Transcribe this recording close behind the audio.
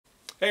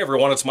Hey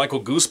everyone, it's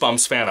Michael,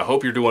 GoosebumpsFan. I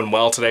hope you're doing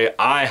well today.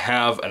 I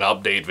have an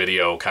update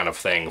video kind of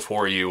thing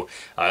for you.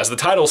 As the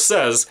title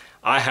says,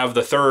 I have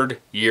the 3rd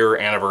year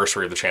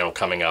anniversary of the channel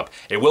coming up.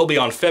 It will be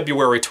on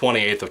February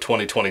 28th of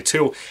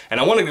 2022, and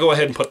I wanted to go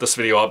ahead and put this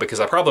video up because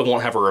I probably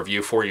won't have a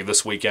review for you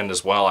this weekend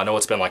as well. I know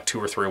it's been like 2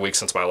 or 3 weeks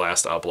since my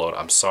last upload.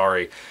 I'm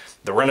sorry.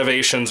 The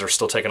renovations are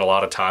still taking a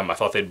lot of time. I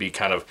thought they'd be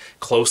kind of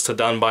close to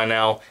done by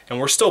now, and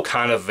we're still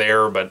kind of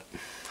there, but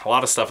a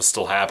lot of stuff is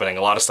still happening.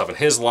 A lot of stuff in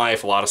his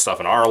life, a lot of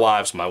stuff in our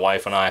lives, my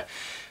wife and I.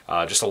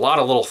 Just a lot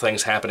of little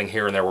things happening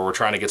here and there where we're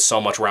trying to get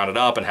so much rounded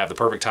up and have the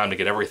perfect time to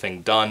get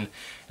everything done.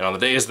 And on the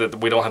days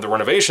that we don't have the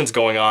renovations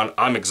going on,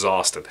 I'm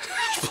exhausted.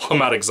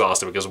 I'm out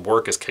exhausted because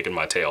work is kicking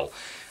my tail.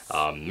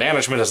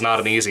 Management is not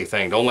an easy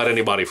thing. Don't let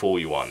anybody fool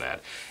you on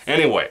that.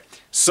 Anyway,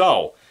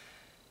 so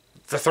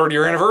the 3rd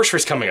year anniversary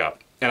is coming up.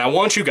 And I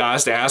want you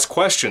guys to ask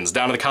questions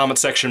down in the comment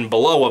section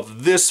below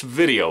of this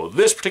video.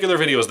 This particular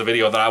video is the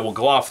video that I will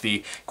go off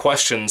the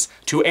questions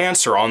to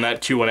answer on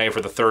that Q&A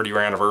for the 3rd year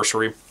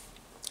anniversary.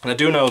 And I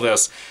do know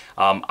this,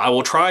 I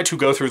will try to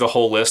go through the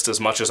whole list as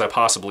much as I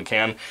possibly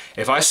can.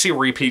 If I see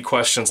repeat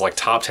questions like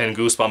top 10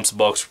 Goosebumps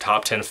books, or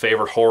top 10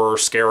 favorite horror,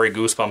 scary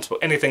Goosebumps book,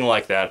 anything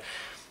like that,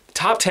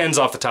 top 10s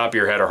off the top of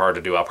your head are hard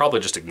to do. I'll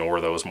probably just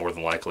ignore those more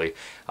than likely.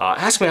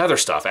 Ask me other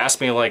stuff.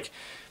 Ask me like,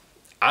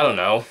 I don't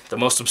know, the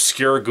most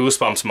obscure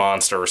Goosebumps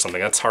monster or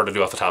something. That's hard to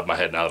do off the top of my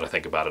head now that I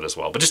think about it as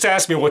well. But just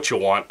ask me what you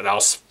want, and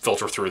I'll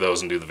filter through those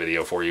and do the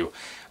video for you.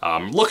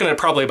 Looking at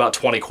probably about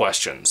 20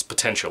 questions,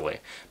 potentially.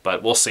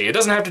 But we'll see. It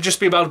doesn't have to just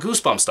be about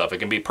Goosebumps stuff. It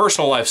can be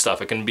personal life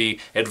stuff. It can be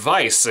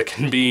advice. It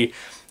can be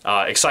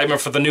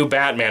excitement for the new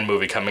Batman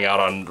movie coming out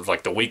on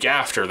like the week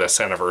after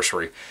this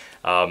anniversary.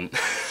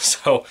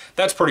 So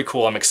that's pretty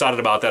cool. I'm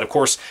excited about that. Of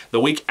course, the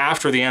week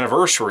after the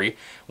anniversary,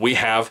 we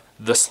have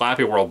the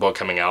Slappy World book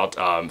coming out.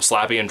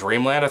 Slappy in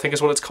Dreamland, I think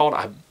is what it's called.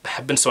 I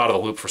have been so out of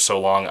the loop for so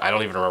long, I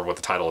don't even remember what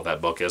the title of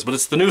that book is, but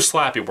it's the new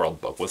Slappy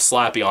World book with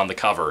Slappy on the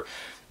cover.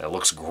 It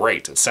looks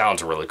great. It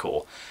sounds really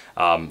cool.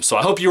 So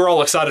I hope you're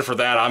all excited for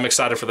that. I'm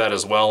excited for that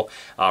as well.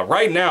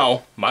 Right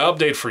now, my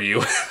update for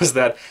you is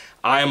that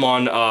I am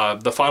on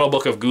the final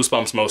book of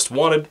Goosebumps Most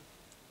Wanted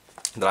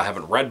that I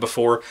haven't read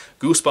before.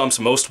 Goosebumps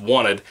Most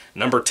Wanted,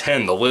 number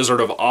 10, The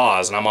Lizard of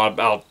Oz, and I'm on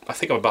about, I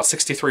think I'm about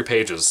 63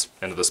 pages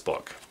into this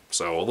book.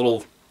 So a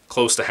little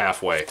close to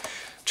halfway.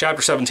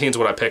 Chapter 17 is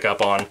what I pick up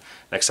on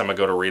next time I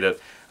go to read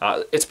it.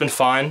 It's been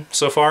fine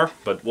so far,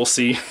 but we'll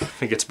see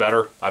if it gets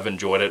better. I've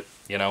enjoyed it.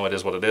 You know, it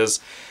is what it is.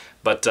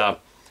 But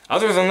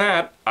other than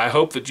that, I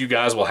hope that you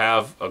guys will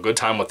have a good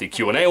time with the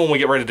Q&A when we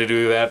get ready to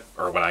do that,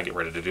 or when I get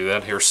ready to do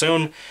that here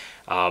soon.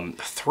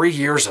 3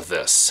 years of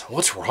this.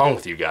 What's wrong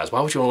with you guys? Why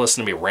would you want to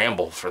listen to me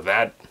ramble for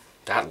that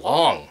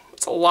long?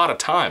 It's a lot of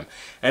time.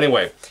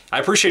 Anyway, I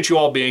appreciate you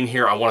all being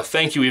here. I want to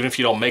thank you even if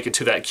you don't make it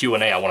to that Q&A.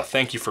 I want to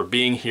thank you for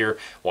being here,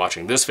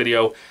 watching this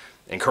video,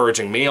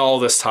 encouraging me all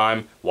this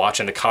time,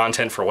 watching the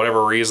content for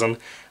whatever reason.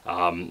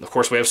 Of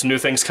course, we have some new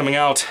things coming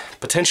out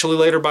potentially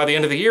later by the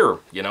end of the year.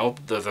 You know,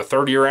 the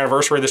 3rd year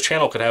anniversary of this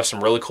channel could have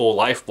some really cool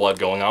lifeblood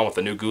going on with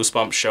the new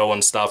Goosebumps show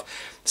and stuff.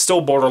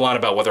 Still borderline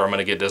about whether I'm going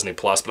to get Disney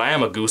Plus, but I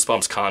am a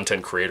Goosebumps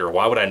content creator.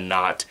 Why would I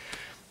not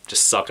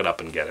just suck it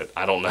up and get it?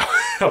 I don't know.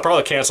 I'll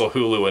probably cancel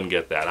Hulu and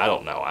get that. I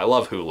don't know. I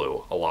love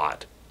Hulu a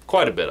lot.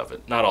 Quite a bit of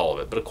it. Not all of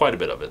it, but quite a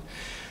bit of it.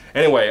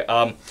 Anyway,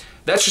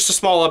 that's just a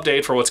small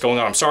update for what's going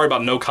on. I'm sorry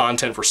about no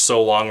content for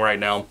so long right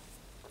now.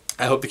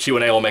 I hope the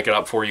Q&A will make it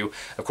up for you.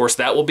 Of course,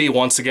 that will be,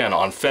 once again,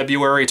 on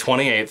February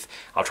 28th.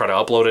 I'll try to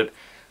upload it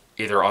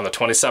either on the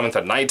 27th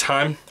at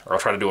nighttime, or I'll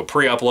try to do a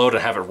pre-upload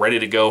and have it ready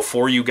to go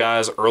for you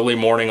guys early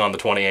morning on the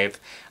 28th.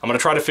 I'm going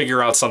to try to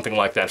figure out something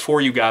like that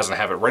for you guys and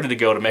have it ready to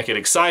go to make it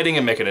exciting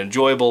and make it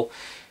enjoyable.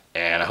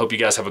 And I hope you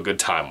guys have a good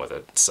time with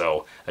it.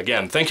 So,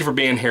 again, thank you for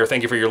being here.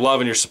 Thank you for your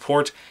love and your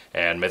support.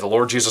 And may the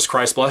Lord Jesus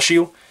Christ bless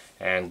you.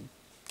 And,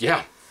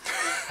 yeah.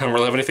 I don't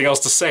really have anything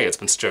else to say. It's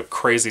been such a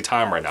crazy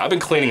time right now. I've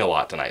been cleaning a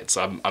lot tonight,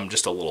 so I'm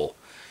just a little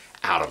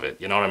out of it.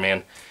 You know what I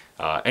mean?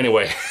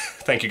 Anyway,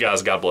 thank you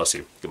guys. God bless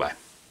you. Goodbye.